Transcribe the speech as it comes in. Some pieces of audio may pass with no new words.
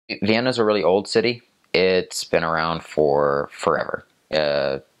Vienna's a really old city. It's been around for forever.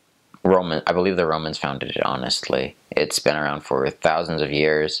 I believe the Romans founded it, honestly. It's been around for thousands of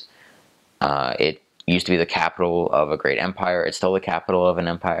years. It used to be the capital of a great empire. It's still the capital of an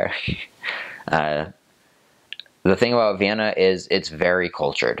empire. uh, the thing about Vienna is it's very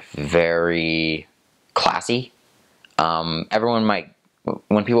cultured, very classy. Everyone might,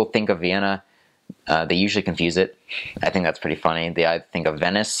 when people think of Vienna, they usually confuse it. I think that's pretty funny. They either think of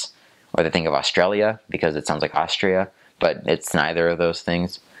Venice or they think of Australia because it sounds like Austria, but it's neither of those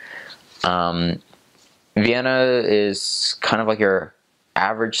things. Vienna is kind of like your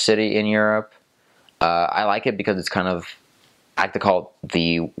average city in Europe. I like it because it's kind of, I like to call it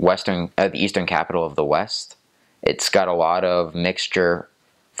the eastern capital of the West. It's got a lot of mixture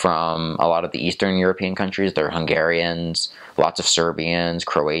from a lot of the Eastern European countries. There are Hungarians, lots of Serbians,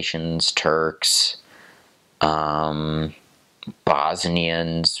 Croatians, Turks,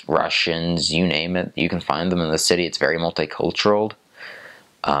 Bosnians, Russians, you name it. You can find them in the city. It's very multicultural.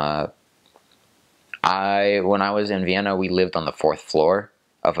 When I was in Vienna, we lived on the fourth floor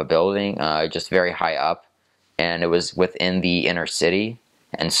of a building, just very high up, and it was within the inner city.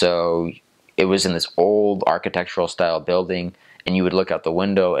 And so it was in this old architectural style building, and you would look out the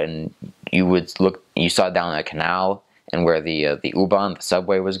window and you saw down a canal and where the U-Bahn, the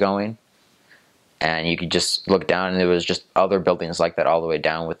subway, was going. And you could just look down and there was just other buildings like that all the way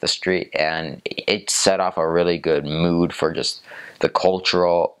down with the street. And it set off a really good mood for just the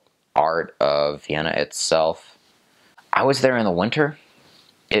cultural art of Vienna itself. I was there in the winter.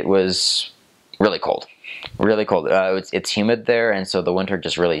 It was really cold. Really cold. It's humid there, and so the winter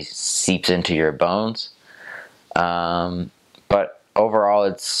just really seeps into your bones. But overall,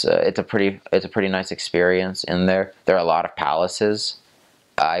 it's a pretty nice experience in there. There are a lot of palaces.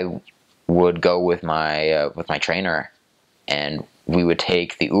 I would go with my trainer, and we would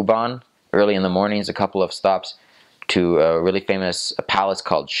take the U-Bahn early in the mornings, a couple of stops to a really famous palace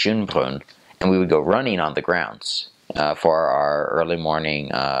called Schönbrunn, and we would go running on the grounds for our early morning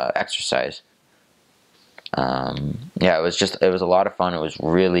exercise. Yeah, it was a lot of fun. It was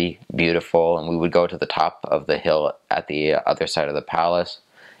really beautiful, and we would go to the top of the hill at the other side of the palace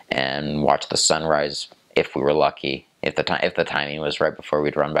and watch the sunrise if we were lucky. If the timing was right before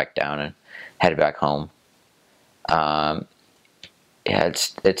we'd run back down and head back home. Yeah,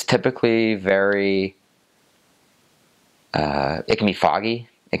 it's typically very. It can be foggy.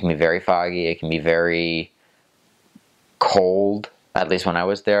 It can be very foggy. It can be very cold. At least when I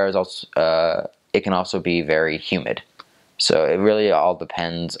was there, it can also be very humid. So it really all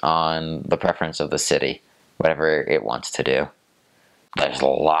depends on the preference of the city, whatever it wants to do. There's a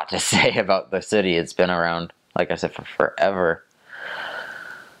lot to say about the city. It's been around, like I said, for forever.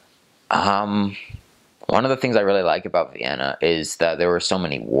 One of the things I really like about Vienna is that there were so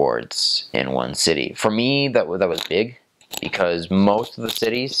many wards in one city. For me, that was big, because most of the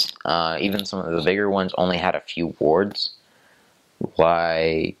cities, even some of the bigger ones, only had a few wards.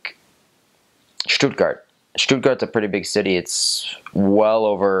 Like Stuttgart. Stuttgart's a pretty big city. It's well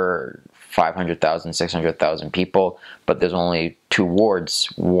over 500,000, 600,000 people, but there's only two wards,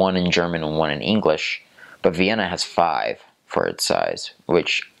 one in German and one in English. But Vienna has 5 for its size,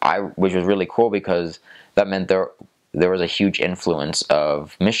 which was really cool, because that meant there was a huge influence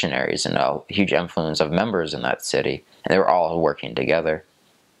of missionaries and a huge influence of members in that city, and they were all working together.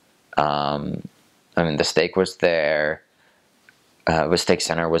 I mean, the steak was there. The steak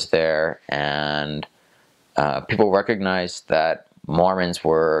center was there, and people recognized that Mormons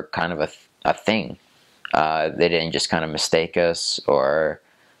were kind of a thing. They didn't just kind of mistake us or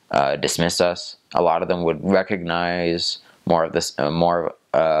dismiss us. A lot of them would recognize more of this, more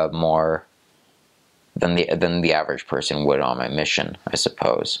than the average person would on my mission, I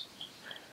suppose.